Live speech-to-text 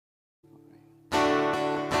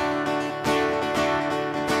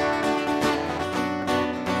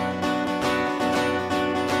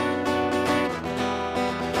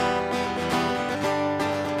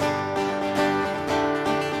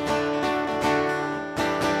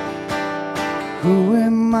Who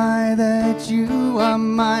am I that you are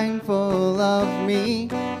mindful of me?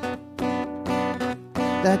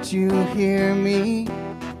 That you hear me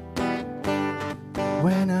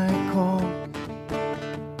when I call.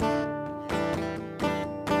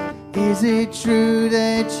 Is it true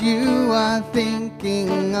that you are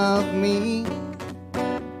thinking of me?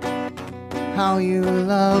 How you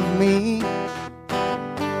love me?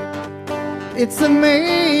 It's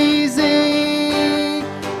amazing.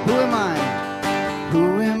 Who am I?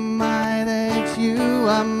 Who am I that you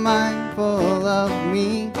are mindful of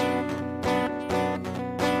me?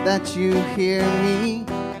 That you hear me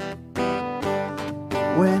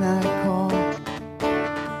when I call.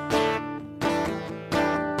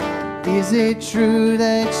 Is it true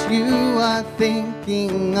that you are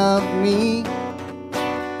thinking of me?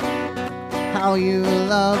 How you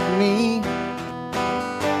love me?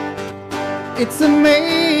 It's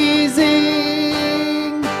amazing.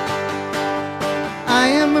 I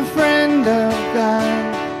am a friend of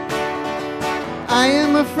God. I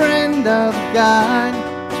am a friend of God.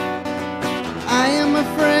 I am a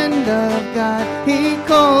friend of God. He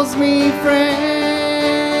calls me friend.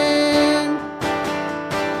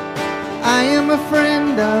 I am a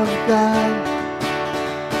friend of God.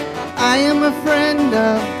 I am a friend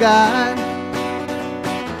of God.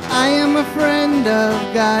 I am a friend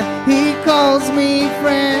of God. He calls me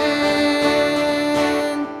friend.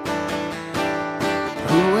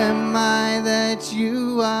 Who am I that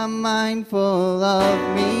you are mindful of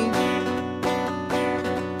me?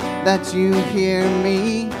 That you hear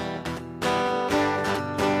me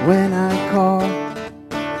when I call.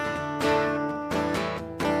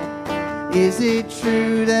 Is it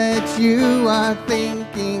true that you are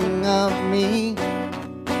thinking of me?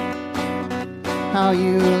 How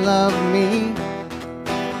you love me?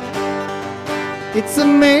 It's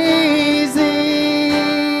amazing.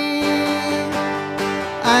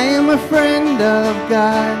 I am a friend of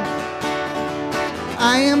God.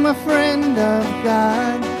 I am a friend of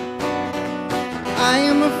God. I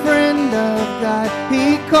am a friend of God.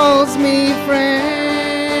 He calls me friend.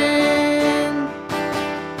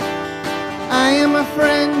 I am a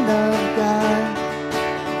friend of God.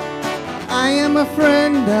 I am a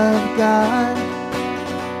friend of God.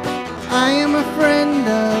 I am a friend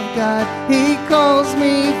of God. He calls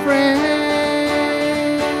me friend.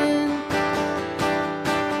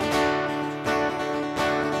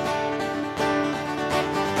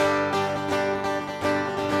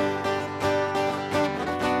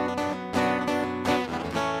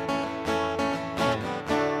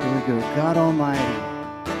 Here we go. God Almighty.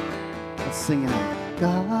 Let's sing it out.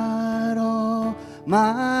 God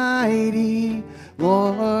Almighty,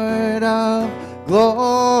 Lord of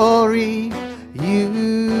glory,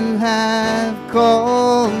 you have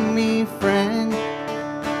called me friend.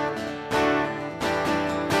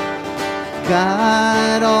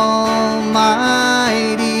 God Almighty,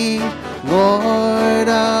 Lord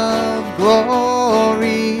of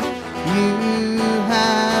glory, you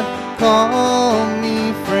have called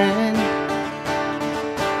me friend.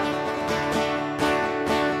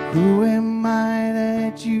 Who am I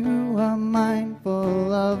that you are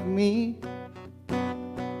mindful of me?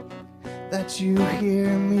 That you hear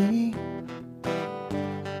me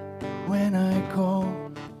when I call.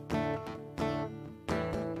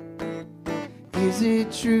 Is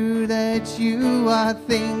it true that you are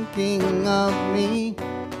thinking of me?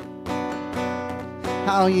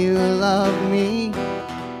 How you love me?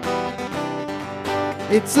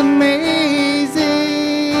 It's amazing.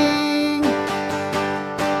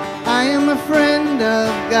 I am a friend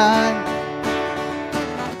of God.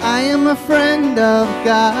 I am a friend of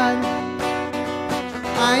God.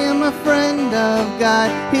 I am a friend of God.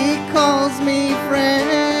 He calls me friend.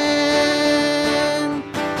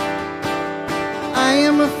 I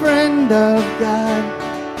am a friend of God.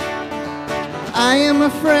 I am a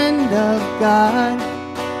friend of God.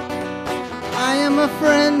 I am a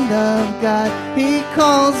friend of God. He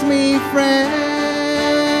calls me friend.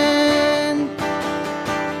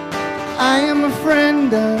 I am a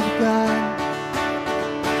friend of God.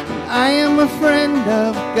 I am a friend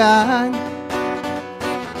of God.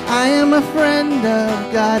 I am a friend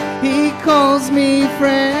of God. He calls me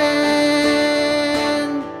friend.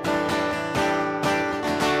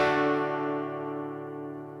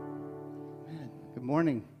 Man, good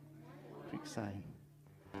morning. Pretty excited.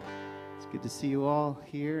 It's good to see you all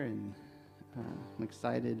here, and I'm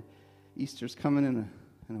excited. Easter's coming in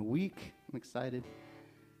a week. I'm excited.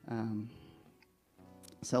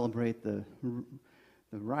 Celebrate the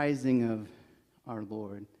rising of our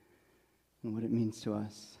Lord and what it means to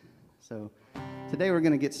us. So today we're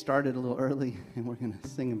going to get started a little early, and we're going to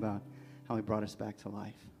sing about how he brought us back to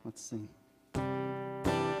life. Let's sing.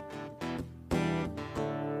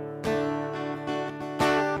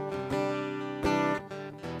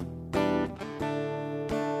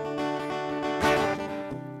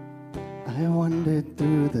 I wandered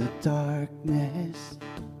through the darkness,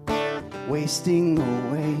 wasting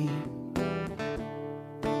away.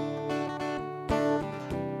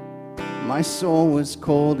 My soul was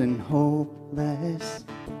cold and hopeless,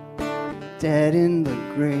 dead in the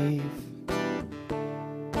grave.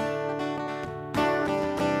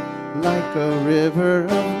 Like a river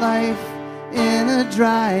of life in a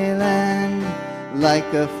dry land,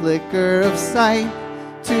 like a flicker of sight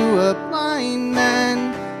to a blind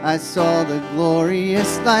man, I saw the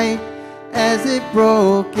glorious light as it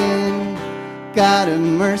broke in. God of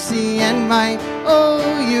mercy and might,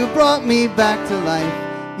 oh, you brought me back to life.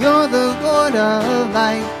 You're the Lord of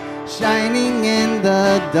light, shining in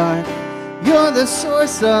the dark. You're the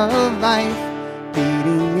source of life,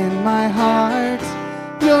 beating in my heart.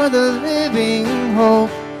 You're the living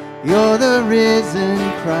hope. You're the risen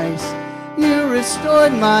Christ. You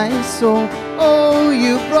restored my soul. Oh,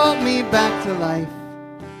 you brought me back to life.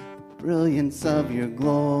 The brilliance of your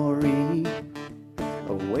glory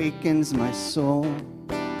awakens my soul.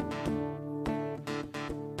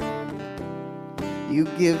 You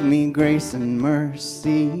give me grace and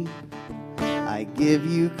mercy. I give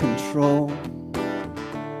you control.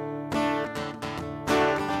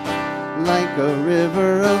 Like a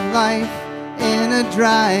river of life in a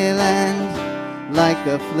dry land, like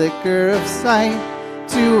a flicker of sight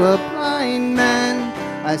to a blind man,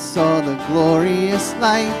 I saw the glorious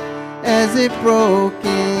light as it broke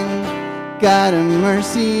in. God of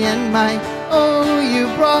mercy and might, oh, you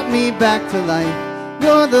brought me back to life.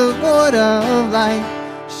 You're the Lord of light,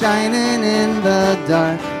 shining in the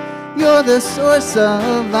dark. You're the source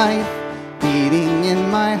of life, beating in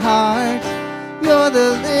my heart. You're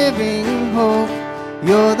the living hope.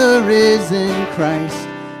 You're the risen Christ.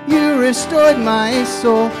 You restored my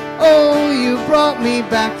soul. Oh, you brought me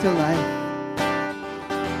back to life.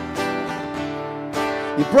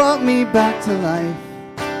 You brought me back to life.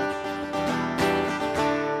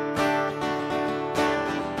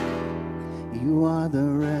 You are the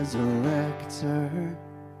resurrector.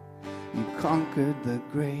 You conquered the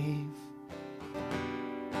grave.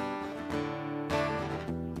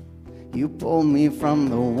 You pulled me from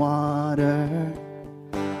the water,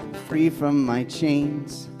 free from my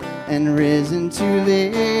chains, and risen to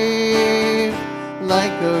live.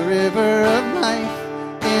 Like a river of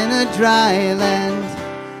life in a dry land,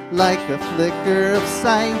 like a flicker of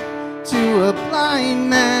sight to a blind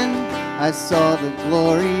man, I saw the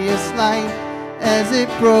glorious light as it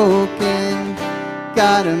broke in.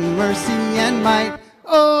 God of mercy and might,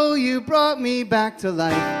 oh, you brought me back to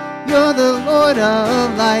life. You're the Lord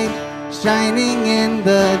of light, shining in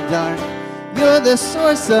the dark. You're the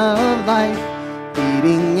source of life,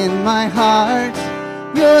 beating in my heart.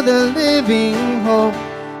 You're the living hope.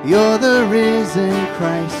 You're the risen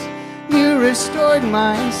Christ. You restored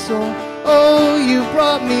my soul. Oh, you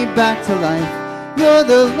brought me back to life. You're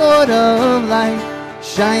the Lord of light,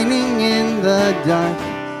 shining in the dark.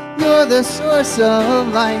 You're the source of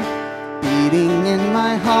life, beating in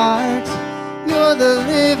my heart. You're the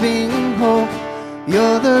living hope.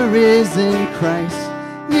 You're the risen Christ.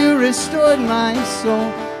 You restored my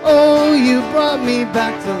soul. Oh, you brought me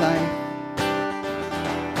back to life.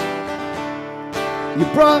 You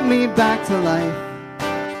brought me back to life.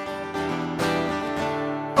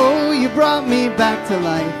 Oh, you brought me back to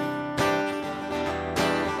life.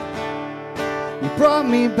 You brought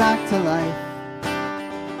me back to life.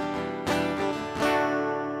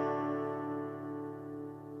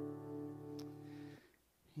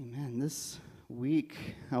 Amen. This week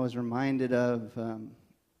I was reminded of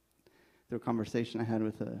through a conversation I had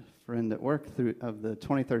with a friend at work of the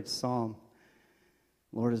 23rd Psalm.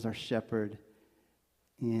 Lord is our shepherd.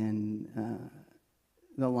 And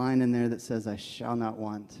the line in there that says, I shall not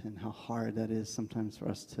want, and how hard that is sometimes for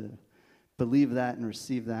us to believe that and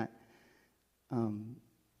receive that. And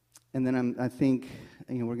then I think,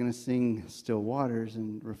 we're going to sing Still Waters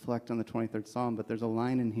and reflect on the 23rd Psalm, but there's a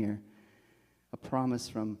line in here, a promise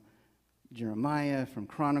from Jeremiah, from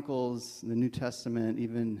Chronicles, the New Testament,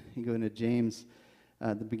 even you go into James,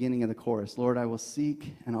 the beginning of the chorus, Lord, I will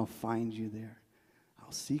seek and I'll find you there.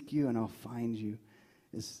 I'll seek you and I'll find you.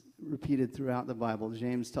 Is repeated throughout the Bible.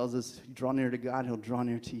 James tells us, draw near to God, he'll draw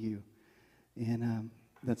near to you. And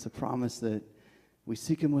that's a promise that we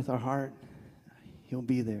seek him with our heart, he'll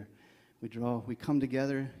be there. We come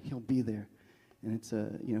together, he'll be there. And it's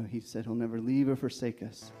he said he'll never leave or forsake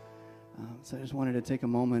us. So I just wanted to take a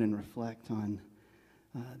moment and reflect on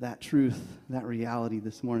that truth, that reality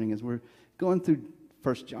this morning as we're going through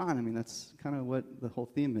 1 John. I mean, that's kind of what the whole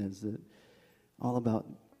theme is, that all about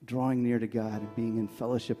drawing near to God and being in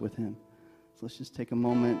fellowship with Him. So let's just take a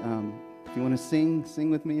moment. If you want to sing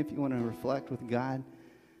with me. If you want to reflect with God,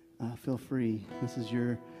 feel free. This is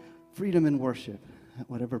your freedom in worship,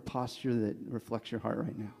 whatever posture that reflects your heart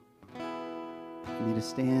right now. You need to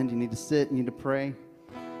stand, you need to sit, you need to pray.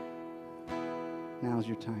 Now's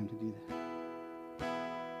your time to do that.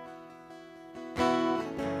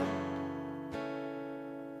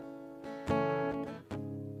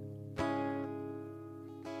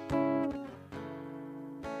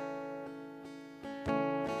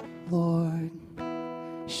 Lord,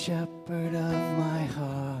 shepherd of my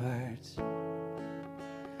heart,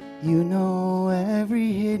 you know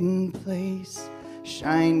every hidden place.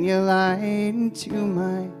 Shine your light into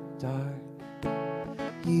my dark.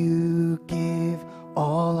 You give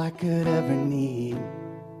all I could ever need.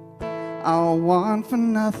 I'll want for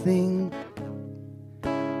nothing.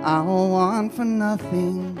 I'll want for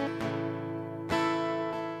nothing.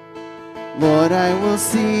 Lord, I will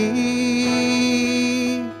seek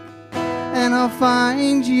and I'll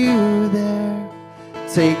find you there.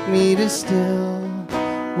 Take me to still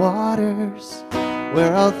waters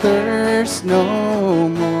where I'll thirst no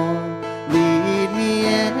more. Lead me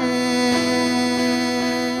in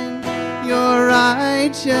your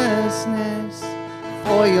righteousness,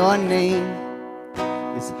 for your name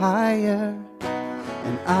is higher,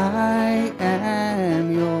 and I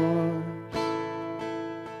am yours.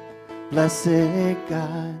 Blessed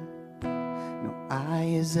God, no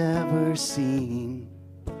eye has ever seen,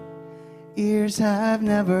 ears have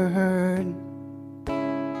never heard.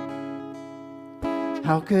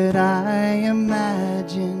 How could I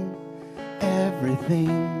imagine everything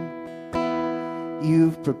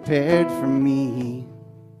you've prepared for me,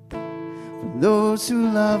 for those who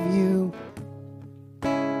love you?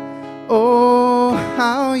 Oh,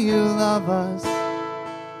 how you love us.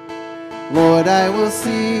 Lord, I will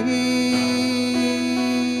see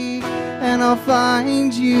and I'll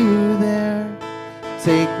find you there.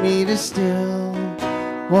 Take me to still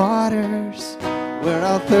waters where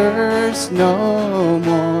I'll thirst no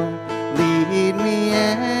more. Lead me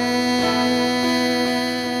in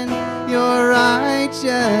your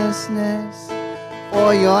righteousness,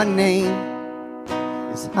 for your name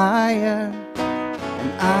is higher,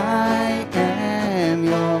 and I am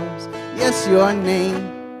yours. Yes, your name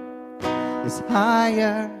is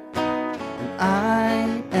higher, and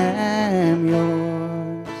I am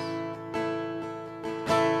yours.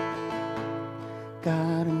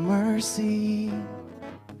 God of mercy,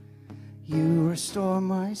 you restore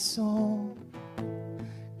my soul.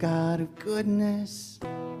 God of goodness,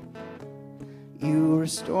 you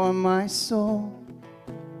restore my soul.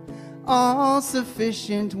 All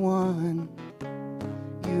sufficient one,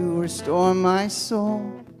 you restore my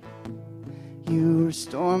soul. You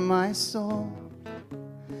restore my soul.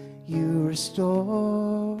 You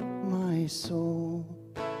restore my soul.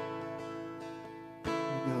 There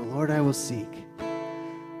you go. Lord, I will seek.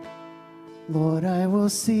 Lord, I will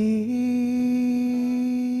seek,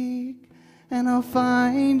 and I'll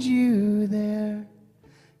find you there.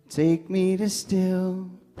 Take me to still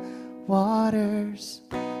waters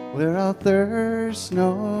where I'll thirst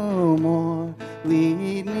no more.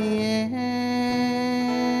 Lead me in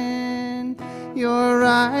your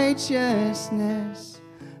righteousness,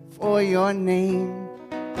 for your name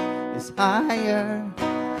is higher,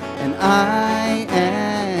 and I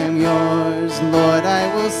am yours. Lord,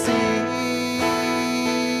 I will seek,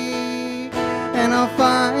 and I'll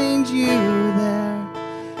find you there.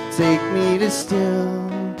 Take me to still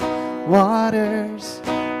waters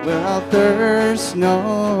where I'll thirst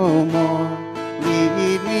no more.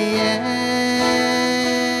 Lead me in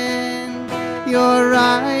your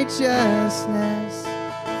righteousness,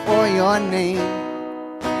 for your name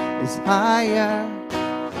is higher,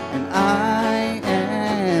 and I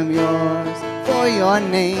am yours. For your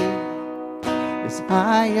name is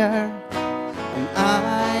higher, and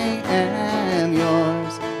I am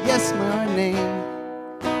yours. Yes, my name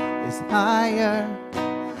is higher,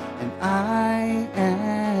 and I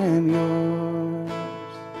am yours.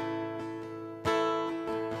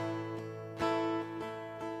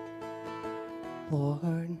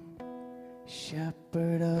 Lord,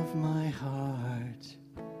 shepherd of my heart,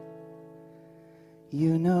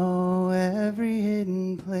 you know every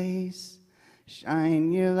hidden place.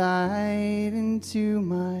 Shine your light into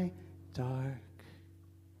my dark.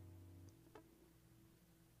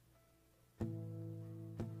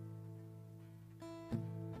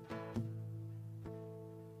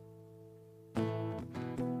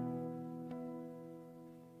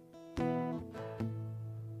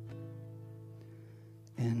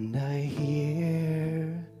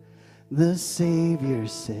 the Savior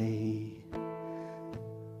say,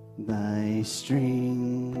 thy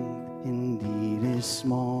strength indeed is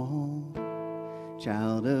small.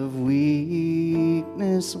 Child of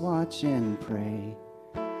weakness, watch and pray.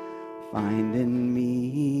 Find in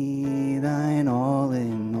me thine all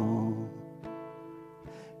in all.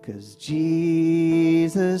 'Cause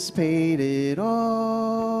Jesus paid it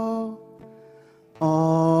all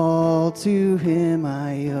to him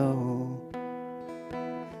I owe.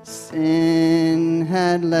 Sin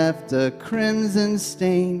had left a crimson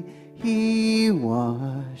stain, he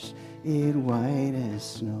washed it white as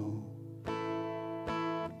snow.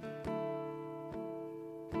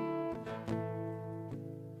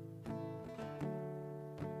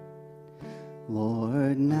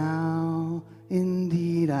 Lord, now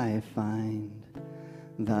indeed I find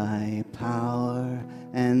thy power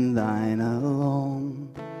and thine alone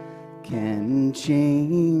can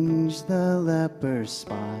change the leper's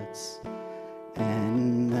spots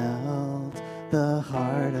and melt the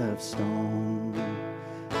heart of stone.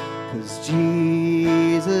 'Cause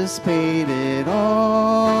Jesus paid it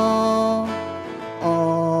all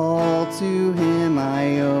to him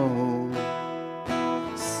I owe.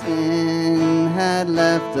 Sin had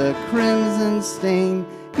left a crimson stain,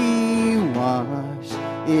 he washed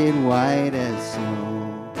it white as snow.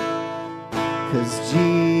 'Cause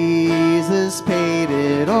Jesus paid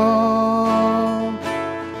it all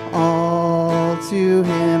to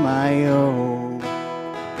him I owe.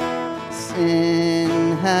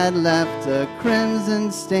 Sin had left a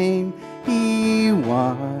crimson stain, he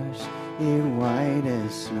washed it white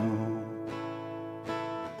as snow.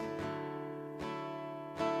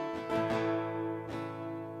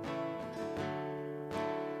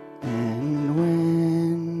 And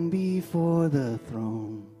when before the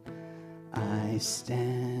throne I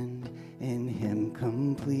stand in him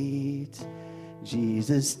complete,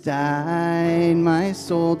 Jesus died my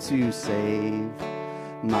soul to save,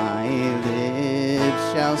 my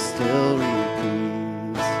lips shall still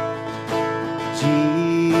repeat.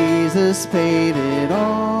 Jesus paid it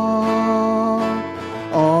all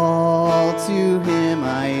to him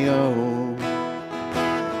I owe.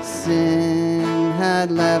 Sin had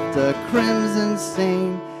left a crimson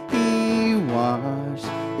stain, he washed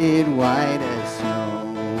it white as snow.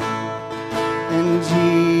 And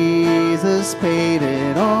Jesus paid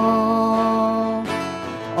it all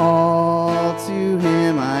to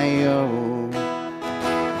him I owe.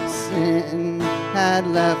 Sin had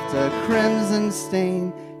left a crimson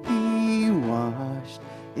stain, he washed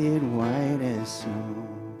it white as snow.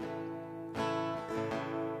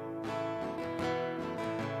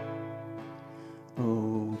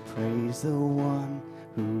 Oh, praise the one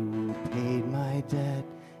who paid my debt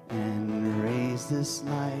and raised this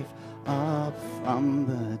life up from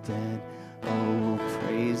the dead. Oh,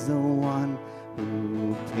 praise the one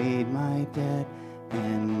who paid my debt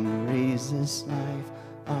and raised this life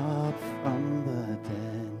up from the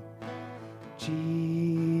dead.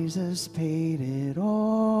 Jesus paid it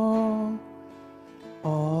all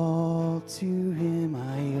to him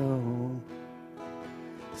I owe.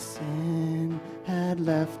 Sin had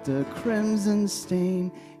left a crimson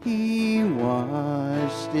stain, he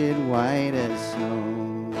washed it white as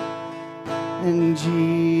snow. And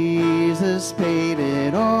Jesus paid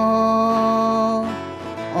it all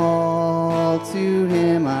to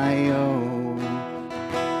him I owe.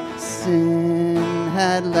 Sin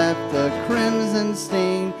had left a crimson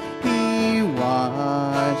stain, he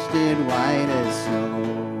washed it white as snow.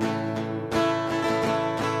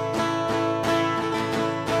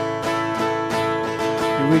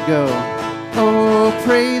 Here we go. Oh,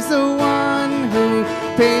 praise the one who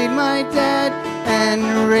paid my debt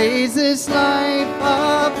and raised his life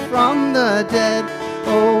up from the dead.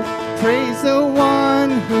 Oh, praise the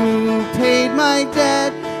one who paid my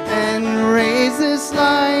debt and raised his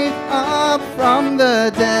life up from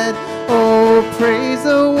the dead. Oh, praise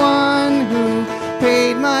the one who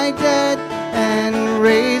paid my debt and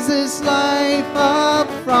raised his life up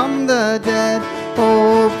from the dead.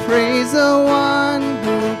 Oh, praise the one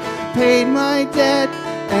who paid my debt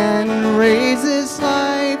and raised his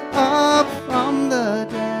life up from the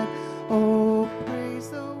dead. Oh, praise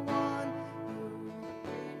the one who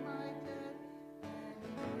paid my debt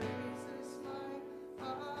and raised his life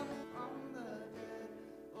up from the dead.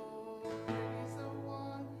 Oh, praise the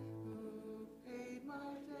one who paid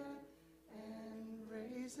my debt and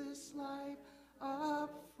raised his life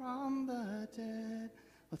up from the dead.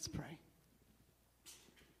 Let's pray.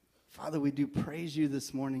 Father, we do praise you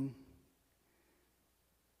this morning.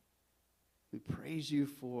 We praise you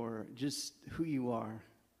for just who you are,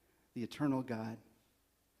 the eternal God.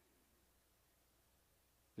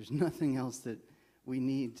 There's nothing else that we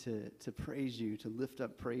need to praise you, to lift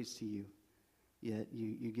up praise to you, yet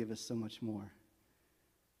you give us so much more.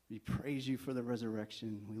 We praise you for the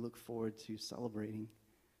resurrection. We look forward to celebrating.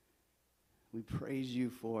 We praise you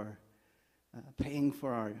for paying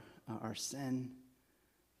for our sin.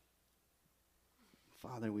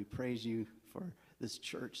 Father, we praise you for this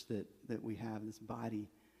church that we have, this body,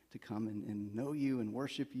 to come and know you and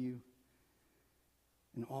worship you,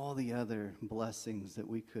 and all the other blessings that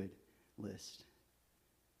we could list.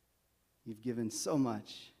 You've given so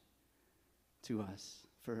much to us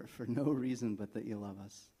for no reason but that you love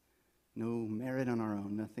us. No merit on our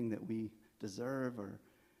own, nothing that we deserve or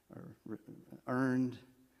earned,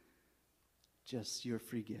 just your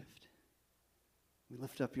free gift. We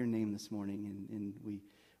lift up your name this morning, and we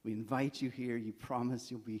invite you here. You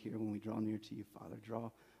promise you'll be here when we draw near to you, Father. Draw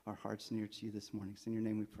our hearts near to you this morning. It's in your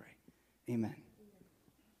name we pray. Amen.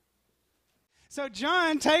 So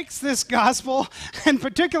John takes this gospel, and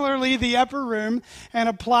particularly the upper room, and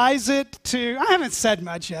applies it to, I haven't said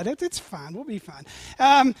much yet. It's fine. We'll be fine.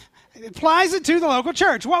 Applies it to the local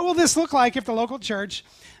church. What will this look like if the local church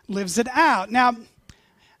lives it out? Now,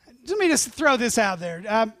 let me just throw this out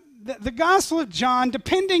there. The Gospel of John,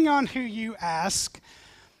 depending on who you ask,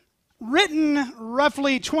 written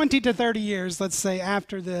roughly 20 to 30 years, let's say,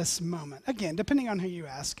 after this moment. Again, depending on who you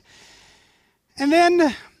ask. And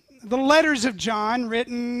then the letters of John,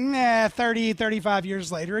 written 30, 35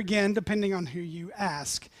 years later, again, depending on who you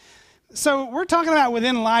ask. So we're talking about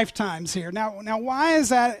within lifetimes here. Now, why is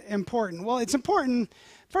that important? Well, it's important,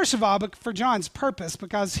 first of all, for John's purpose,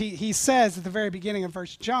 because he says at the very beginning of 1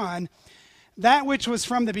 John, that which was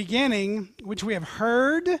from the beginning, which we have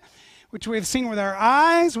heard, which we have seen with our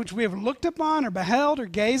eyes, which we have looked upon or beheld or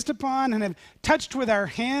gazed upon and have touched with our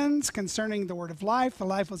hands concerning the word of life. The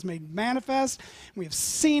life was made manifest. We have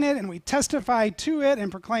seen it and we testify to it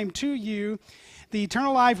and proclaim to you the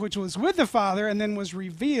eternal life which was with the Father and then was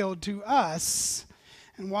revealed to us.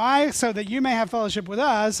 And why? So that you may have fellowship with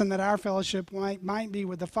us and that our fellowship might be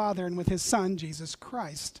with the Father and with his Son, Jesus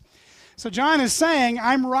Christ. So John is saying,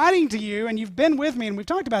 I'm writing to you, and you've been with me, and we've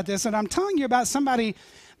talked about this, and I'm telling you about somebody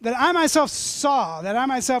that I myself saw, that I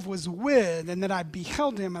myself was with, and that I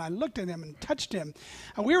beheld him, and I looked at him and touched him.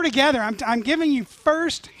 We were together. I'm giving you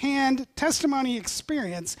first-hand testimony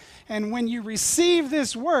experience, and when you receive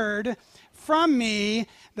this word from me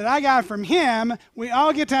that I got from him, we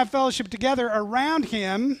all get to have fellowship together around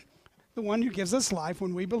him, the one who gives us life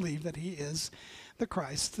when we believe that he is the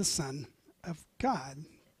Christ, the Son of God.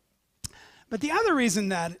 But the other reason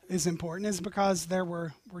that is important is because there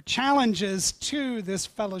were challenges to this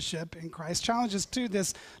fellowship in Christ, challenges to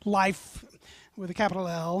this life with a capital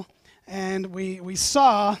L, and we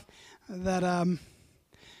saw that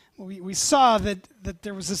we saw that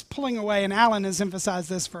there was this pulling away, and Alan has emphasized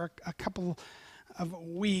this for a couple of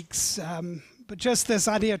weeks, but just this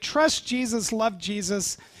idea: trust Jesus, love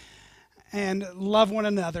Jesus, and love one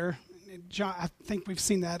another. John, I think we've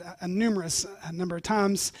seen that a number of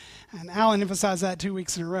times, and Alan emphasized that 2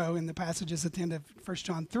 weeks in a row in the passages at the end of 1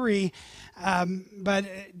 John 3. But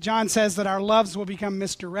John says that our loves will become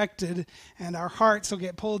misdirected, and our hearts will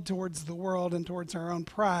get pulled towards the world and towards our own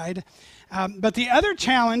pride. But the other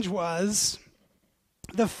challenge was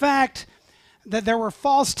the fact that there were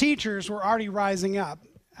false teachers were already rising up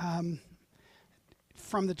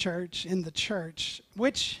from the church, in the church,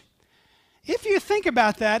 which, if you think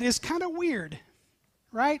about that, is kind of weird,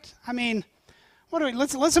 right? I mean,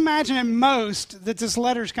 let's imagine at most that this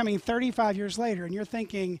letter's coming 35 years later, and you're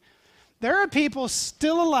thinking, there are people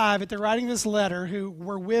still alive at the writing of this letter who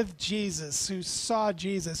were with Jesus, who saw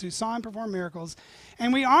him perform miracles,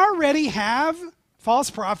 and we already have false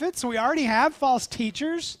prophets, we already have false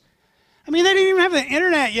teachers. I mean, they didn't even have the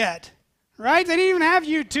internet yet, right? They didn't even have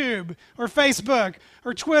YouTube or Facebook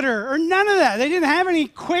or Twitter or none of that. They didn't have any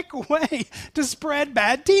quick way to spread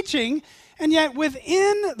bad teaching. And yet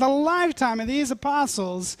within the lifetime of these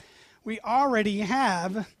apostles, we already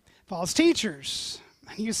have false teachers.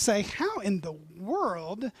 And you say, how in the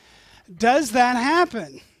world does that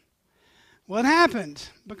happen? Well, it happened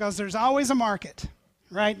because there's always a market,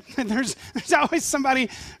 right? There's always somebody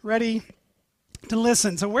ready to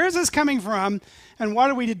listen. So where's this coming from, and what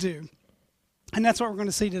are we to do? And that's what we're going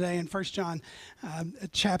to see today in 1 John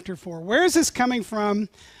chapter 4. Where is this coming from?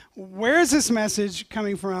 Where is this message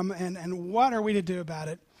coming from? And what are we to do about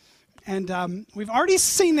it? And we've already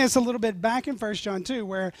seen this a little bit back in 1 John 2,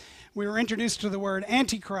 where we were introduced to the word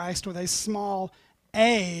Antichrist with a small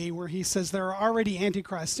A, where he says there are already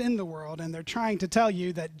antichrists in the world, and they're trying to tell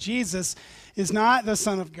you that Jesus is not the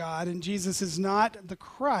Son of God, and Jesus is not the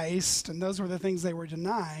Christ, and those were the things they were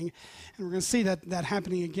denying. And we're going to see that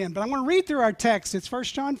happening again. But I'm going to read through our text. It's 1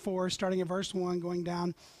 John 4, starting at verse 1, going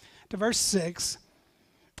down to verse 6.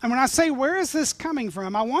 And when I say, where is this coming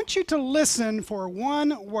from, I want you to listen for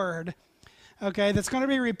one word, okay, that's going to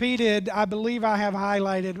be repeated. I believe I have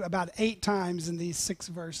highlighted about 8 times in these 6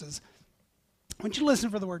 verses. I want you to listen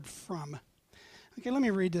for the word from. Okay, let me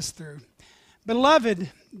read this through. Beloved,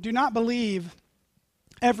 do not believe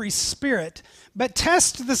every spirit, but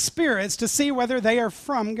test the spirits to see whether they are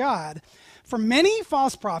from God. For many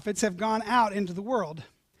false prophets have gone out into the world.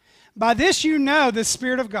 By this you know the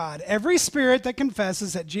Spirit of God. Every spirit that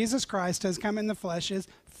confesses that Jesus Christ has come in the flesh is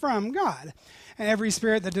from God. And every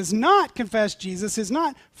spirit that does not confess Jesus is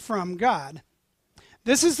not from God.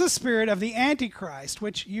 This is the spirit of the Antichrist,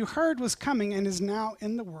 which you heard was coming and is now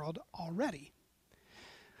in the world already.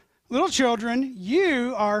 Little children,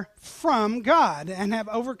 you are from God and have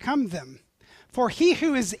overcome them. For he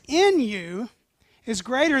who is in you is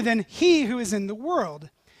greater than he who is in the world.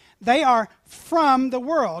 They are from the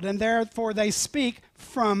world, and therefore they speak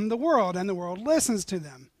from the world, and the world listens to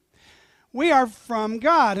them. We are from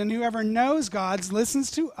God, and whoever knows God listens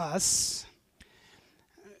to us.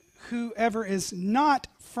 Whoever is not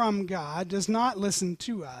from God does not listen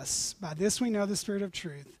to us. By this we know the spirit of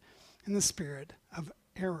truth and the spirit of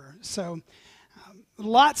error. So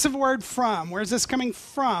lots of word from. Where's this coming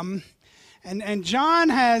from? And John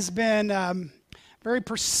has been very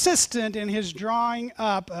persistent in his drawing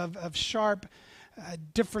up of sharp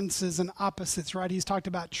differences and opposites, right? He's talked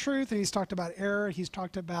about truth, and he's talked about error. He's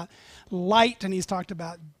talked about light, and he's talked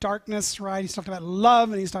about darkness, right? He's talked about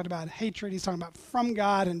love, and he's talked about hatred. He's talking about from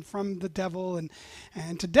God and from the devil.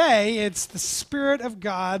 And today, it's the Spirit of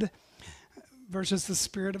God versus the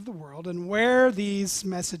spirit of the world, and where these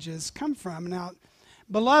messages come from. Now,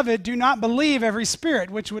 beloved, do not believe every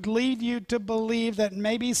spirit, which would lead you to believe that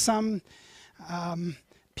maybe some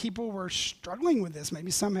people were struggling with this.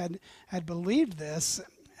 Maybe some had believed this.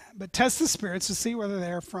 But test the spirits to see whether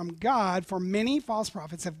they are from God, for many false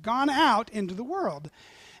prophets have gone out into the world.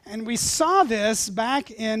 And we saw this back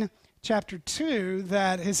in chapter 2,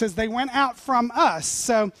 that it says they went out from us.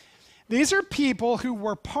 So these are people who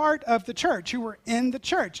were part of the church, who were in the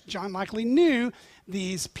church. John likely knew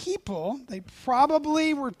these people. They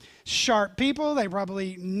probably were sharp people. They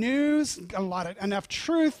probably knew enough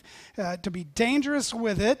truth to be dangerous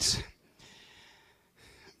with it.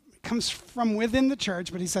 It comes from within the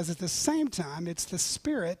church, but he says at the same time, it's the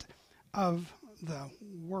spirit of the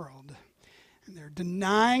world. And they're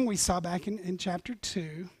denying, we saw back in chapter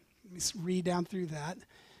 2, let me read down through that.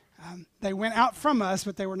 They went out from us,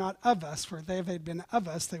 but they were not of us. For if they had been of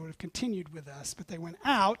us, they would have continued with us. But they went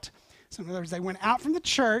out. So in other words, they went out from the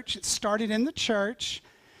church. It started in the church,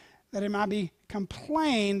 that it might be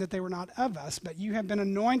complained that they were not of us. But you have been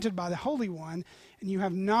anointed by the Holy One, and you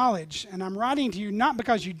have knowledge. And I'm writing to you not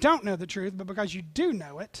because you don't know the truth, but because you do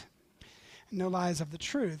know it. And no lies of the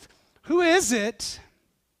truth. Who is it?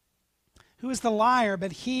 Who is the liar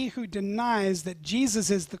but he who denies that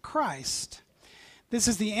Jesus is the Christ? This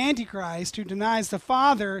is the Antichrist who denies the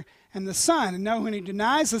Father and the Son. And no one who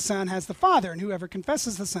denies the Son has the Father, and whoever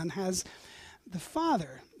confesses the Son has the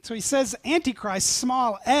Father. So he says Antichrist,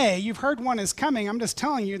 small a. You've heard one is coming. I'm just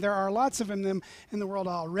telling you, there are lots of them in the world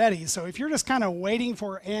already. So if you're just kind of waiting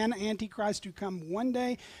for an Antichrist to come one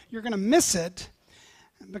day, you're going to miss it,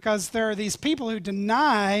 because there are these people who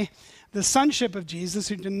deny the sonship of Jesus,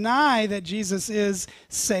 who deny that Jesus is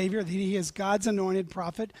Savior, that he is God's anointed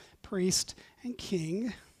prophet, priest, and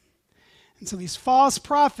king. And so these false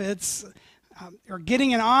prophets are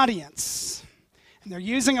getting an audience, and they're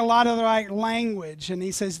using a lot of the right language. And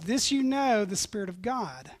he says, this you know, the Spirit of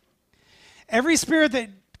God. Every spirit that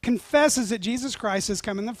confesses that Jesus Christ has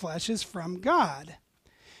come in the flesh is from God.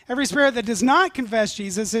 Every spirit that does not confess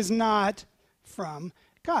Jesus is not from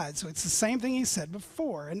God. So it's the same thing he said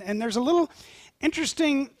before. And there's a little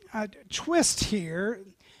interesting twist here.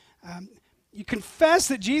 You confess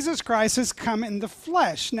that Jesus Christ has come in the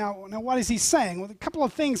flesh. Now, what is he saying? Well, a couple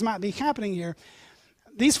of things might be happening here.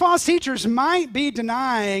 These false teachers might be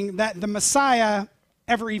denying that the Messiah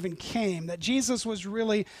ever even came, that Jesus was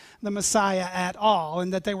really the Messiah at all,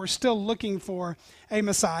 and that they were still looking for a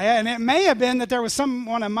Messiah. And it may have been that there was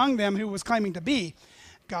someone among them who was claiming to be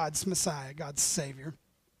God's Messiah, God's Savior.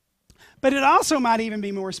 But it also might even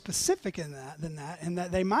be more specific than that, and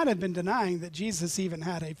that they might have been denying that Jesus even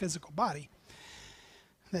had a physical body,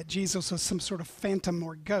 that Jesus was some sort of phantom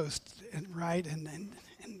or ghost, right?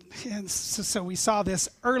 And so we saw this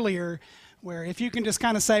earlier where if you can just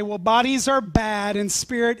kind of say, well, bodies are bad and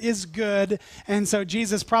spirit is good, and so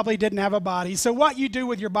Jesus probably didn't have a body. So what you do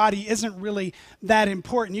with your body isn't really that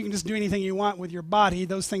important. You can just do anything you want with your body.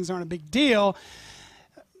 Those things aren't a big deal.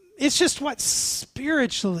 It's just what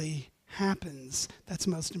spiritually happens that's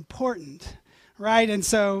most important, right? And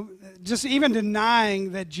so just even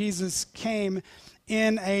denying that Jesus came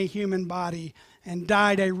in a human body and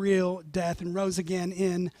died a real death and rose again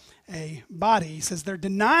in a body. He says they're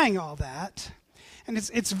denying all that. And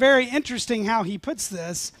it's very interesting how he puts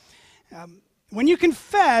this. When you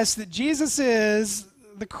confess that Jesus is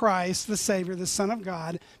the Christ, the Savior, the Son of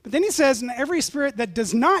God, but then he says, and every spirit that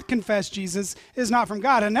does not confess Jesus is not from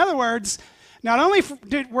God. In other words, not only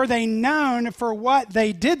were they known for what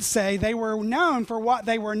they did say, they were known for what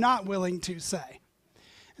they were not willing to say.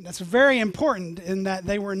 And that's very important in that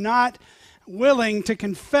they were not willing to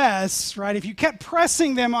confess, right? If you kept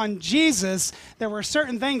pressing them on Jesus, there were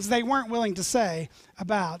certain things they weren't willing to say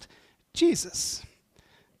about Jesus.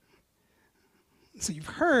 So you've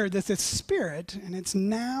heard that this spirit, and it's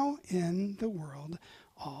now in the world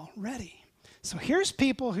already. So here's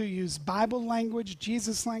people who use Bible language,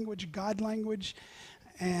 Jesus language, God language,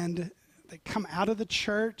 and they come out of the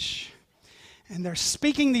church, and they're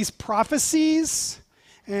speaking these prophecies,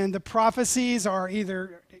 and the prophecies are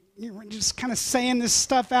either you're just kind of saying this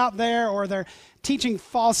stuff out there, or they're teaching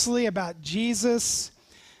falsely about Jesus.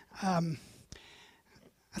 I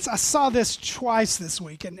saw this twice this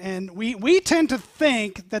week, and we tend to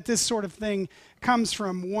think that this sort of thing comes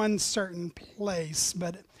from one certain place,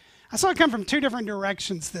 but I saw it come from two different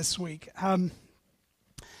directions this week.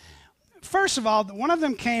 First of all, one of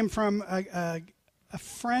them came from a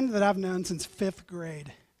friend that I've known since 5th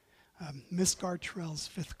grade. Miss Gartrell's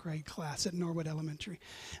 5th grade class at Norwood Elementary.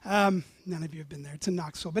 None of you have been there. It's in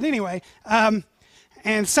Knoxville. But anyway,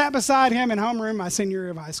 and sat beside him in homeroom my senior year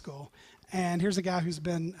of high school. And here's a guy who's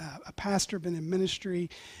been a pastor, been in ministry,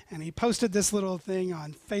 and he posted this little thing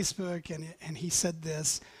on Facebook, and he said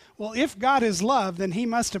this: well, if God is love, then he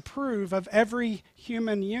must approve of every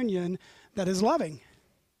human union that is loving.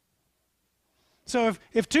 So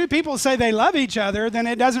if two people say they love each other, then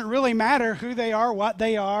it doesn't really matter who they are, what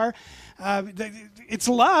they are. It's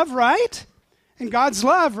love, right? And God's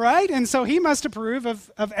love, right? And so he must approve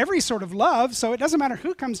of every sort of love. So it doesn't matter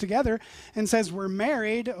who comes together and says we're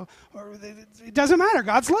married, or it doesn't matter.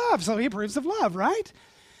 God's love, so he approves of love, right?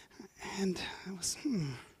 And I was,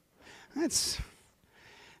 and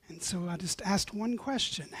so I just asked one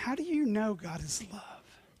question: how do you know God is love?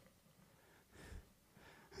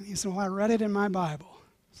 And he said, well, I read it in my Bible.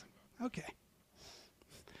 I was like, okay.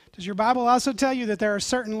 Does your Bible also tell you that there are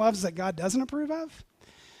certain loves that God doesn't approve of?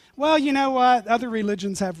 Well, you know what? Other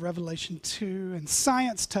religions have Revelation 2, and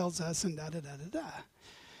science tells us, and da-da-da-da-da.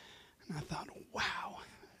 And I thought, wow,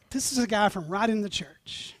 this is a guy from right in the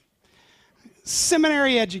church.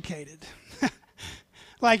 Seminary educated.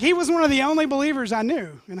 Like, he was one of the only believers I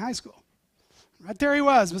knew in high school. Right there he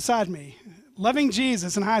was beside me, loving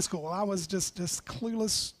Jesus in high school. I was just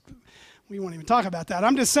clueless. We won't even talk about that.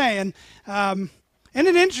 I'm just saying, isn't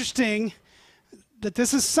it interesting that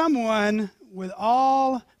this is someone with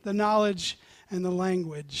all the knowledge and the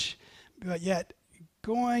language, but yet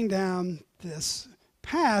going down this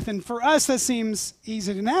path? And for us, that seems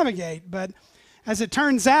easy to navigate. But as it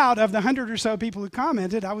turns out, of the 100 or so people who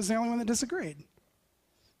commented, I was the only one that disagreed.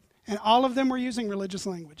 And all of them were using religious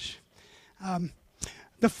language.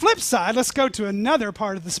 The flip side, let's go to another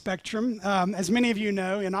part of the spectrum. As many of you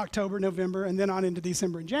know, in October, November, and then on into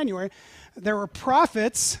December and January, there were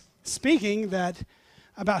prophets speaking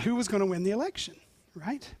about who was going to win the election,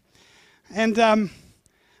 right? And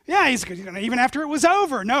he's going to, even after it was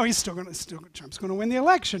over, no, Trump's going to win the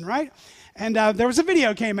election, right? And there was a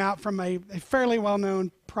video came out from a fairly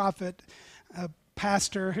well-known prophet,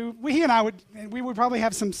 pastor, who he and I would probably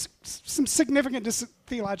have some significant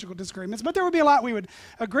theological disagreements, but there would be a lot we would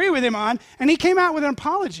agree with him on. And he came out with an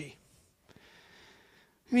apology.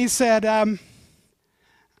 And he said, I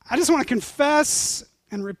just want to confess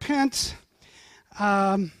and repent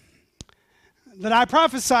that I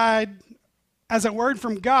prophesied as a word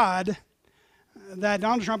from God that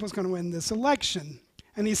Donald Trump was going to win this election.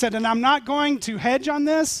 And he said, and I'm not going to hedge on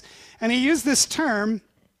this. And he used this term.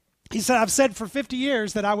 He said, I've said for 50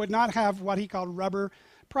 years that I would not have what he called rubber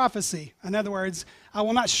prophecy. In other words, I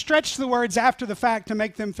will not stretch the words after the fact to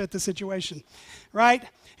make them fit the situation, right?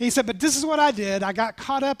 He said, but this is what I did. I got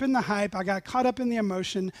caught up in the hype. I got caught up in the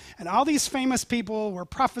emotion. And all these famous people were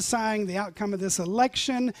prophesying the outcome of this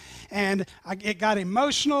election. And it got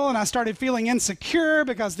emotional. And I started feeling insecure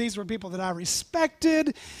because these were people that I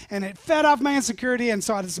respected. And it fed off my insecurity. And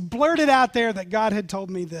so I just blurted out there that God had told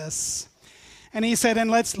me this. And he said, and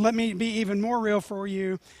let me be even more real for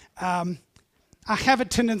you. I have a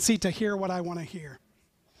tendency to hear what I want to hear.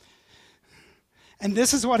 And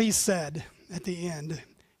this is what he said at the end.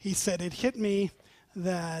 He said, it hit me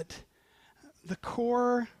that the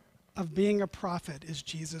core of being a prophet is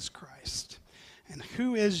Jesus Christ. And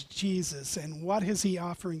who is Jesus, and what is he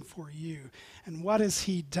offering for you? And what has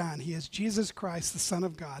he done? He is Jesus Christ, the Son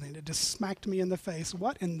of God. And it just smacked me in the face.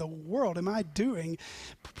 What in the world am I doing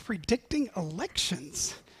predicting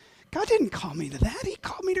elections? God didn't call me to that. He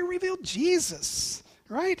called me to reveal Jesus,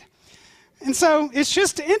 right? And so it's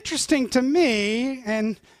just interesting to me,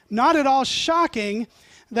 and not at all shocking,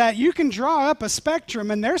 that you can draw up a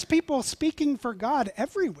spectrum, and there's people speaking for God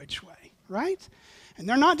every which way, right? And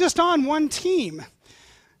they're not just on one team.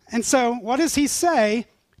 And so what does he say?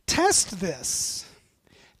 Test this.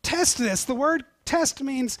 Test this. The word test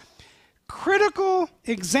means critical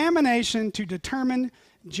examination to determine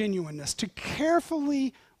genuineness, to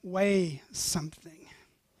carefully weigh something.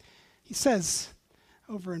 He says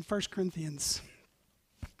over in 1 Corinthians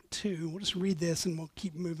 2, we'll just read this and we'll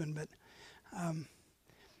keep moving, but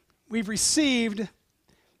we've received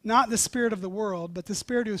not the spirit of the world, but the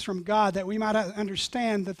Spirit who is from God, that we might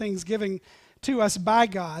understand the things given to us by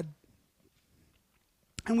God.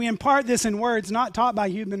 And we impart this in words not taught by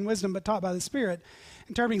human wisdom, but taught by the Spirit,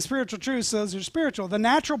 interpreting spiritual truths, those are spiritual. The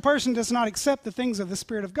natural person does not accept the things of the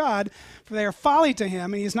Spirit of God, for they are folly to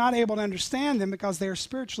him, and he is not able to understand them because they are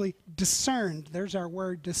spiritually discerned. There's our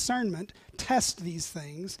word, discernment. Test these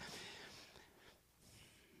things.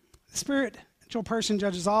 The spiritual person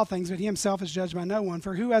judges all things, but he himself is judged by no one.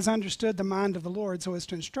 For who has understood the mind of the Lord so as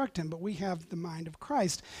to instruct him? But we have the mind of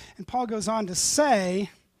Christ. And Paul goes on to say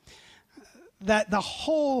that the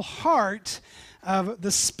whole heart of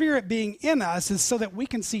the Spirit being in us is so that we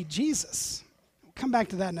can see Jesus. We'll come back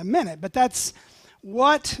to that in a minute, but that's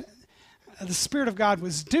what the Spirit of God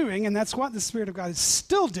was doing, and that's what the Spirit of God is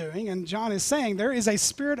still doing. And John is saying there is a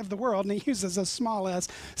spirit of the world, and he uses a small s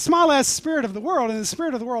spirit of the world, and the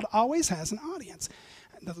spirit of the world always has an audience.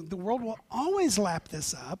 The world will always lap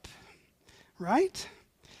this up, right?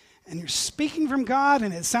 And you're speaking from God,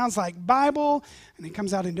 and it sounds like Bible, and it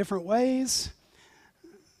comes out in different ways.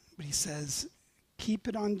 But he says, keep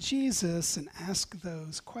it on Jesus and ask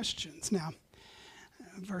those questions. Now,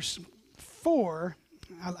 verse 4,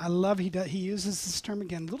 I love he uses this term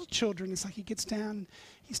again. Little children, it's like he gets down,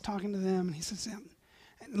 he's talking to them, and he says,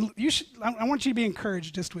 I want you to be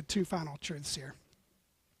encouraged just with two final truths here.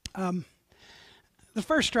 The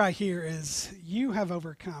first right here is, you have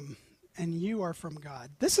overcome, and you are from God.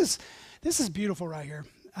 This is beautiful right here.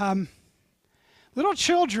 Little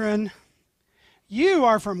children, you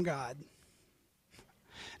are from God.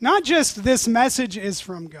 Not just this message is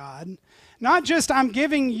from God, not just I'm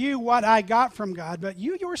giving you what I got from God, but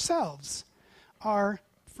you yourselves are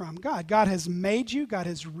from God. God has made you. God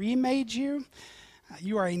has remade you.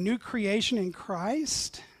 You are a new creation in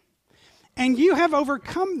Christ, and you have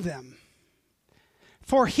overcome them.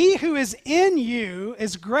 For he who is in you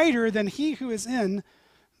is greater than he who is in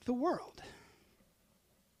the world.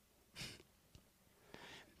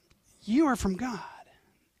 You are from God.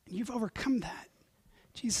 You've overcome that.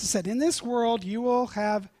 Jesus said, in this world you will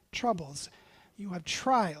have troubles. You will have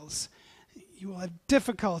trials. You will have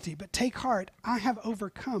difficulty. But take heart, I have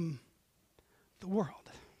overcome the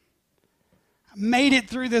world. I made it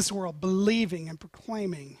through this world believing and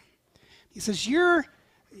proclaiming. He says, you're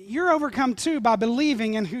overcome too by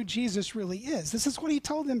believing in who Jesus really is. This is what he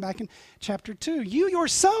told them back in chapter 2. You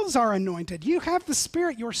yourselves are anointed. You have the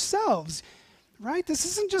Spirit yourselves. Right? This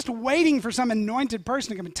isn't just waiting for some anointed person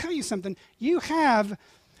to come and tell you something. You have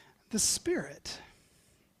the Spirit.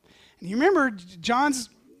 And you remember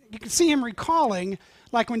you can see him recalling,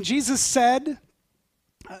 like when Jesus said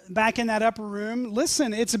back in that upper room,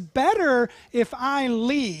 listen, it's better if I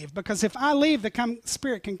leave, because if I leave, the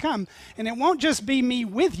Spirit can come. And it won't just be me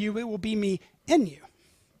with you, it will be me in you.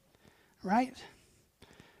 Right?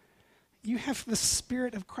 You have the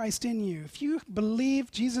Spirit of Christ in you. If you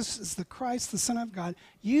believe Jesus is the Christ, the Son of God,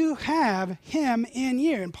 you have him in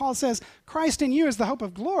you. And Paul says, Christ in you is the hope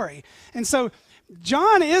of glory. And so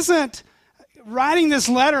John isn't writing this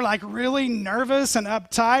letter like really nervous and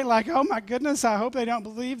uptight, like, oh my goodness, I hope they don't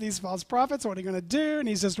believe these false prophets. What are you going to do? And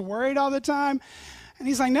he's just worried all the time. And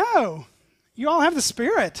he's like, no, you all have the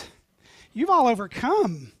Spirit. You've all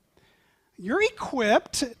overcome. You're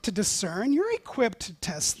equipped to discern. You're equipped to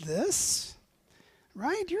test this,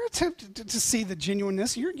 right? You're equipped to see the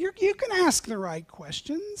genuineness. You can ask the right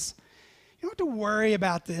questions. You don't have to worry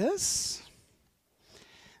about this.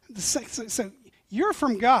 So you're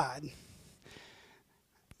from God.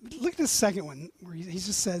 Look at the second one where he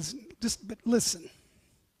just says, but listen.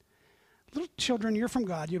 Little children, you're from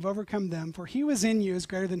God. You've overcome them. For he who is in you is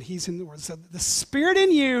greater than he's in the world. So the spirit in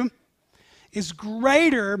you is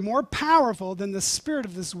greater, more powerful than the spirit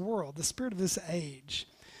of this world, the spirit of this age.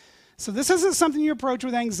 So this isn't something you approach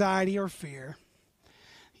with anxiety or fear.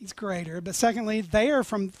 He's greater. But secondly, they are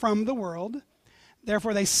from the world.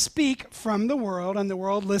 Therefore, they speak from the world, and the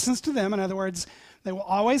world listens to them. In other words, they will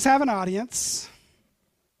always have an audience.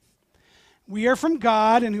 We are from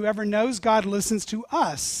God, and whoever knows God listens to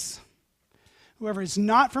us. Whoever is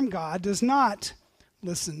not from God does not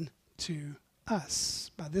listen to us.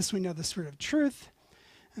 By this we know the spirit of truth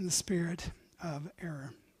and the spirit of error.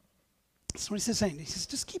 That's what he's saying. He says,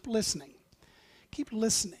 just keep listening. Keep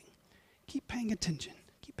listening. Keep paying attention.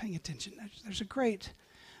 Keep paying attention. There's a great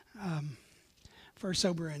verse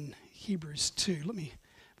over in Hebrews 2. Let me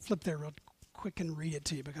flip there real quick and read it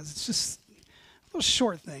to you because it's just a little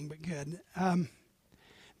short thing, but good.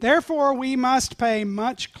 Therefore, we must pay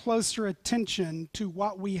much closer attention to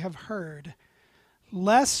what we have heard,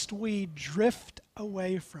 lest we drift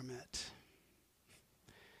away from it.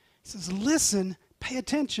 He says, listen, pay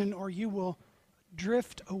attention, or you will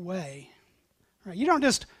drift away. Right? You don't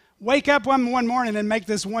just wake up one morning and make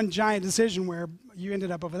this one giant decision where you ended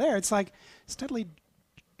up over there. It's like steadily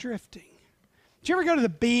drifting. Did you ever go to the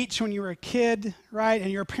beach when you were a kid, right, and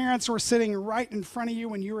your parents were sitting right in front of you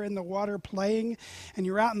when you were in the water playing, and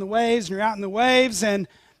you're out in the waves, and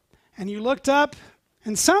you looked up,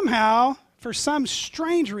 and somehow, for some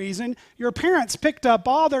strange reason, your parents picked up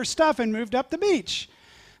all their stuff and moved up the beach.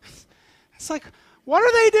 It's like, what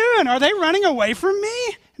are they doing? Are they running away from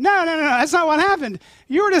me? No, that's not what happened.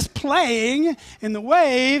 You were just playing in the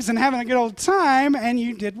waves and having a good old time, and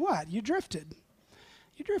you did what? You drifted.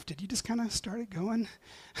 You just kind of started going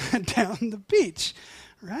down the beach,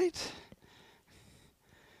 right?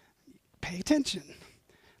 Pay attention.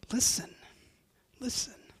 Listen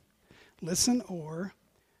or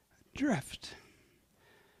drift.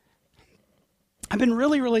 I've been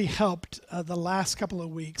really helped the last couple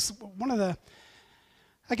of weeks.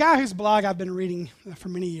 A guy whose blog I've been reading for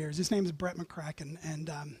many years, his name is Brett McCracken, and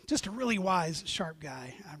just a really wise, sharp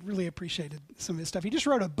guy. I really appreciated some of his stuff. He just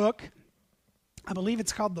wrote a book. I believe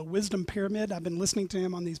it's called The Wisdom Pyramid. I've been listening to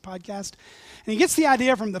him on these podcasts. And he gets the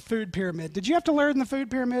idea from the food pyramid. Did you have to learn the food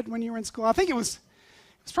pyramid when you were in school? I think it was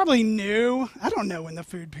probably new. I don't know when the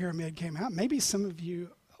food pyramid came out. Maybe some of you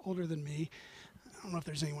older than me. I don't know if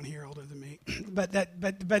there's anyone here older than me.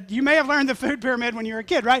 But you may have learned the food pyramid when you were a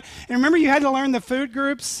kid, right? And remember you had to learn the food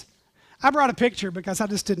groups? I brought a picture because I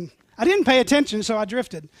didn't pay attention, so I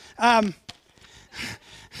drifted.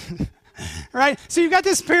 Right? So you've got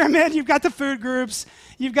this pyramid, you've got the food groups,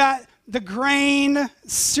 you've got the grain,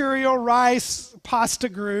 cereal, rice, pasta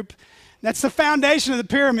group. That's the foundation of the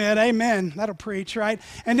pyramid. Amen. That'll preach, right?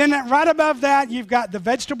 And then right above that, you've got the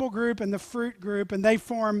vegetable group and the fruit group, and they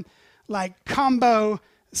form like combo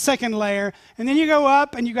second layer. And then you go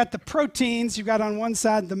up and you got the proteins. You've got on one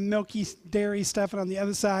side the milky dairy stuff, and on the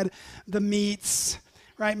other side the meats,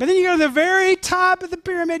 right? But then you go to the very top of the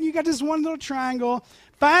pyramid, and you got this one little triangle.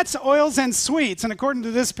 Fats, oils, and sweets. And according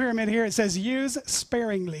to this pyramid here, it says use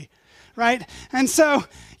sparingly, right? And so,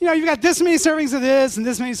 you've got this many servings of this and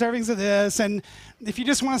this many servings of this. And if you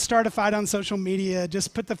just want to start a fight on social media,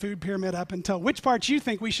 just put the food pyramid up and tell which parts you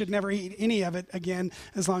think we should never eat any of it again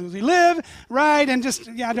as long as we live, right? And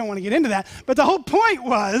I don't want to get into that. But the whole point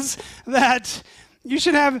was that you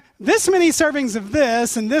should have this many servings of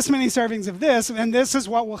this and this many servings of this, and this is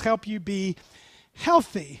what will help you be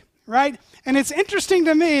healthy. Right? And it's interesting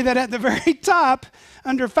to me that at the very top,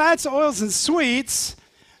 under fats, oils, and sweets,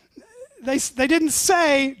 they didn't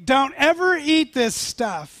say, don't ever eat this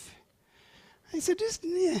stuff. They said, just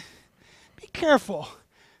be careful.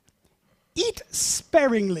 Eat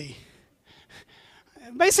sparingly.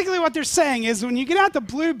 Basically what they're saying is when you get out the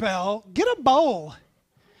Bluebell, get a bowl.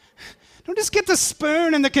 Don't just get the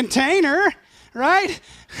spoon and the container, right?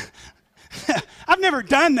 I've never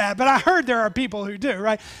done that, but I heard there are people who do,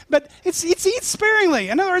 right? But it's eat sparingly.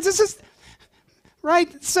 In other words, this is,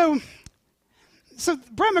 right? So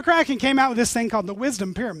Brett McCracken came out with this thing called the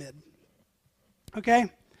Wisdom Pyramid, okay?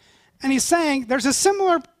 And he's saying there's a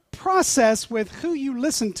similar process with who you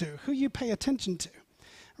listen to, who you pay attention to,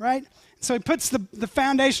 right? So he puts the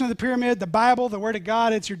foundation of the pyramid, the Bible, the Word of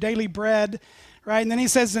God, it's your daily bread, right? And then he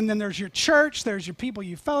says, and then there's your church, there's your people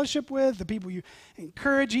you fellowship with, the people you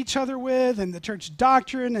encourage each other with, and the church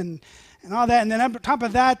doctrine and all that. And then on top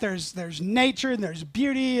of that, there's nature, and there's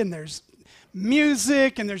beauty, and there's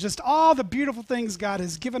music, and there's just all the beautiful things God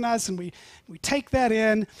has given us, and we take that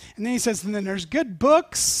in. And then he says, and then there's good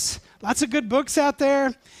books, lots of good books out there.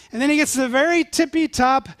 And then he gets to the very tippy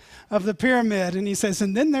top of the pyramid, and he says,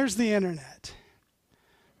 and then there's the internet.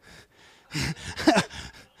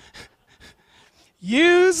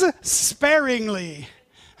 Use sparingly.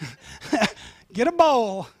 Get a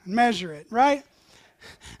bowl and measure it, right?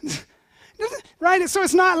 Right? So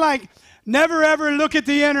it's not like never ever look at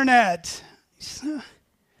the internet.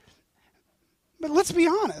 But let's be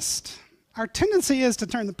honest. Our tendency is to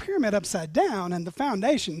turn the pyramid upside down and the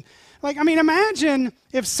foundation. Imagine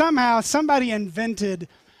if somehow somebody invented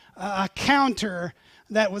a counter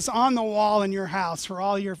that was on the wall in your house for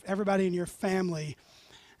everybody in your family,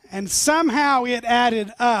 and somehow it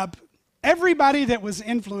added up everybody that was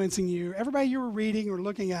influencing you, everybody you were reading or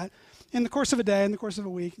looking at in the course of a day, in the course of a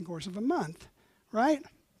week, in the course of a month, right?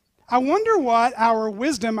 I wonder what our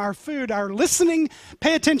wisdom, our food, our listening,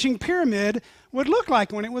 pay attention pyramid would look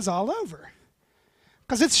like when it was all over.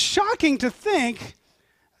 Because it's shocking to think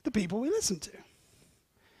the people we listen to,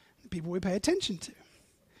 the people we pay attention to.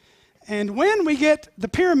 And when we get the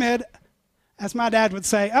pyramid, as my dad would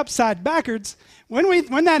say, upside backwards,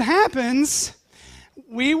 when that happens,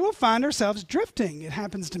 we will find ourselves drifting. It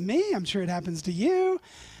happens to me. I'm sure it happens to you.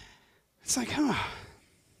 It's like,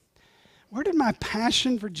 where did my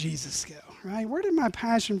passion for Jesus go, right? Where did my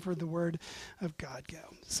passion for the Word of God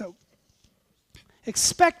go? So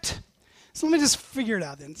let me just figure it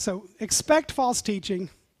out then. So expect false teaching.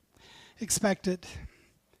 Expect it.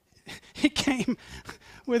 It came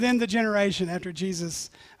within the generation after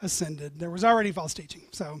Jesus ascended. There was already false teaching.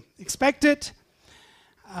 So expect it.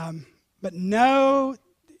 But no,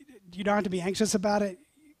 you don't have to be anxious about it.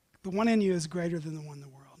 The one in you is greater than the one in the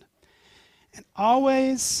world. And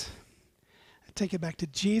always take it back to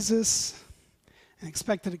Jesus and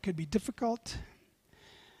expect that it could be difficult.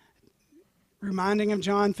 Reminding of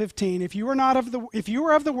John 15, if you were of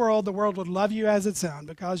the world would love you as its own.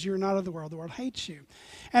 Because you're not of the world hates you.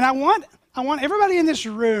 And I want everybody in this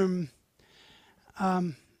room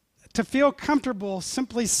to feel comfortable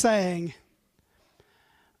simply saying,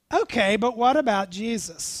 okay, but what about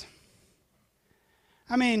Jesus?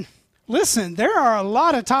 Listen, there are a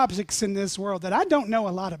lot of topics in this world that I don't know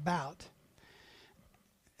a lot about.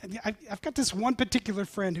 I've got this one particular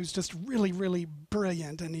friend who's just really, really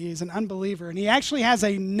brilliant, and he's an unbeliever, and he actually has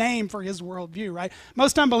a name for his worldview, right?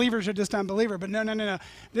 Most unbelievers are just unbeliever, but no.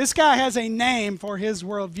 This guy has a name for his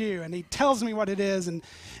worldview, and he tells me what it is, and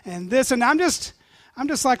this, and I'm just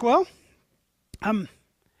like, well,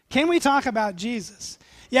 can we talk about Jesus?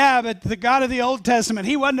 Yeah, but the God of the Old Testament,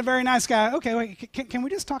 he wasn't a very nice guy. Okay, wait, can we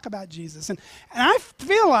just talk about Jesus? And I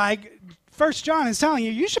feel like 1 John is telling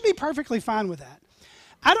you should be perfectly fine with that.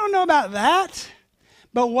 I don't know about that,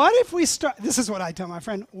 but what if this is what I tell my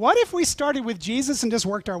friend, what if we started with Jesus and just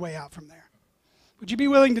worked our way out from there? Would you be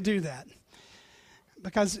willing to do that?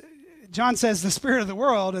 Because John says the spirit of the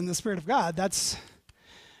world and the spirit of God, that's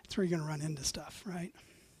where you're going to run into stuff, right?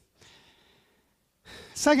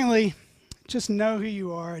 Secondly, just know who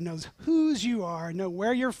you are and know whose you are, know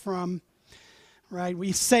where you're from, right?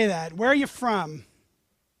 We say that. Where are you from?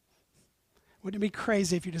 Wouldn't it be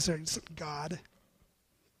crazy if you just said God?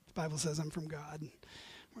 The Bible says I'm from God.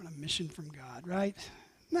 We're on a mission from God, right?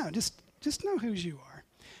 No, just know whose you are.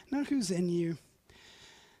 Know who's in you.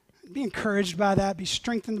 Be encouraged by that. Be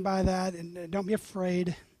strengthened by that. And don't be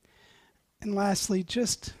afraid. And lastly,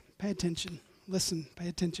 just pay attention. Listen, pay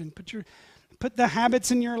attention. Put the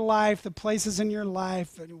habits in your life, the places in your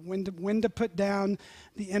life, when to put down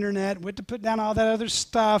the internet, when to put down all that other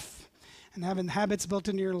stuff, and having habits built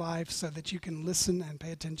into your life so that you can listen and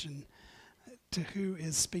pay attention to who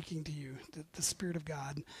is speaking to you, the Spirit of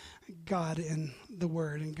God, God in the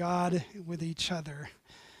Word, and God with each other,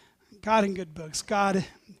 God in good books, God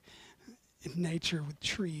in nature with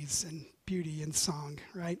trees and beauty and song,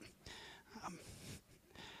 right?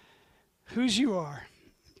 Whose you are,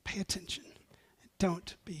 pay attention.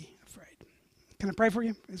 Don't be afraid. Can I pray for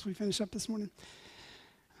you as we finish up this morning?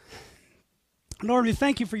 Lord, we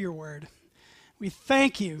thank you for your word. We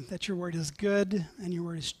thank you that your word is good and your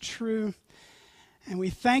word is true. And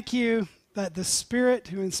we thank you that the Spirit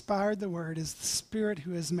who inspired the word is the Spirit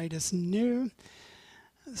who has made us new,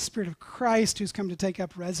 the Spirit of Christ who's come to take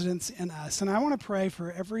up residence in us. And I want to pray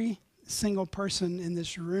for every single person in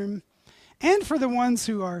this room and for the ones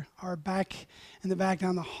who are back in the back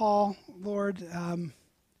down the hall, Lord,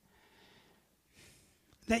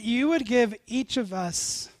 that you would give each of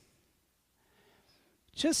us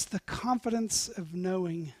just the confidence of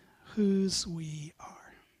knowing whose we are.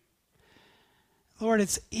 Lord,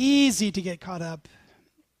 it's easy to get caught up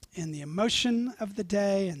in the emotion of the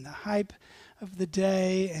day and the hype of the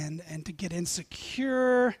day and to get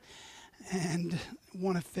insecure and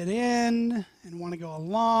want to fit in and want to go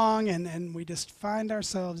along, and we just find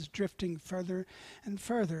ourselves drifting further and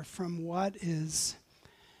further from what is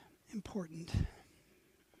important.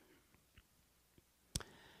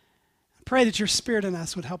 I pray that your Spirit in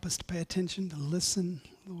us would help us to pay attention, to listen,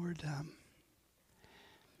 Lord. I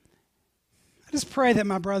just pray that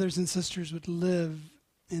my brothers and sisters would live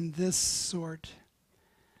in this sort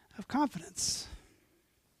of confidence.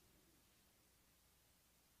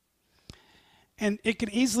 And it could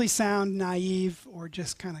easily sound naive or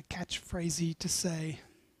just kind of catchphrasey to say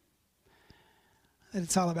that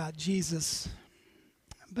it's all about Jesus,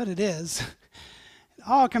 but it is. It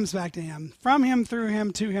all comes back to him. From him, through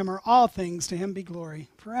him, to him are all things. To him be glory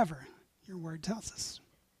forever. Your word tells us.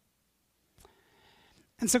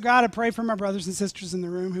 And so, God, I pray for my brothers and sisters in the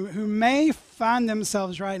room who may find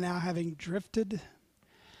themselves right now having drifted,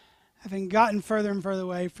 having gotten further and further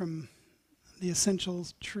away from the essential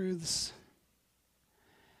truths.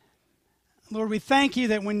 Lord, we thank you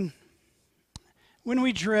that when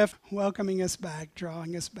we drift, welcoming us back,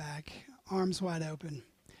 drawing us back, arms wide open,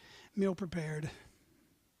 meal prepared.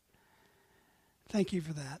 Thank you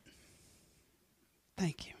for that.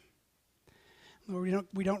 Thank you. Lord,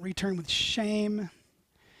 we don't return with shame.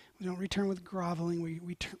 We don't return with groveling. We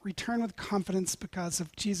return with confidence because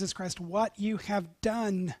of Jesus Christ, what you have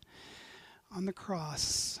done on the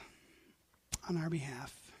cross on our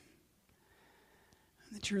behalf.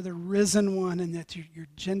 That you're the risen one, and that you're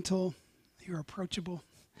gentle, you're approachable,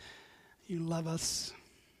 you love us.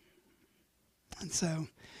 And so,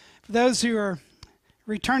 for those who are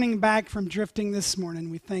returning back from drifting this morning,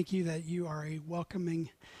 we thank you that you are a welcoming,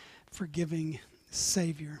 forgiving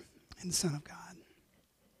Savior and Son of God.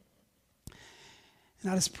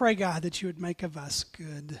 And I just pray, God, that you would make of us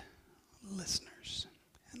good listeners.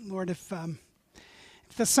 And Lord, if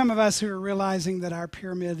there's some of us who are realizing that our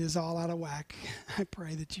pyramid is all out of whack, I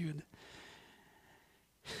pray that you would,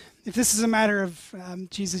 if this is a matter of,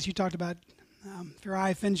 Jesus, you talked about, if your eye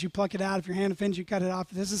offends you, pluck it out. If your hand offends you, cut it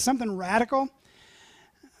off. If this is something radical,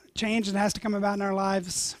 change that has to come about in our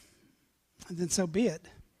lives, then so be it.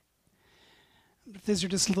 If these are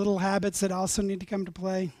just little habits that also need to come to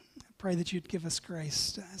play, I pray that you'd give us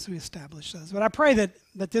grace as we establish those. But I pray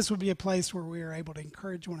that this would be a place where we are able to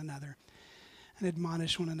encourage one another and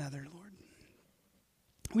admonish one another, Lord.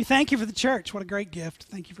 We thank you for the church. What a great gift.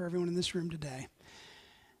 Thank you for everyone in this room today.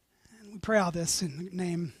 And we pray all this in the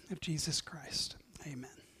name of Jesus Christ. Amen.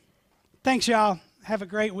 Thanks, y'all. Have a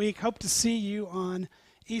great week. Hope to see you on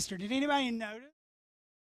Easter. Did anybody notice?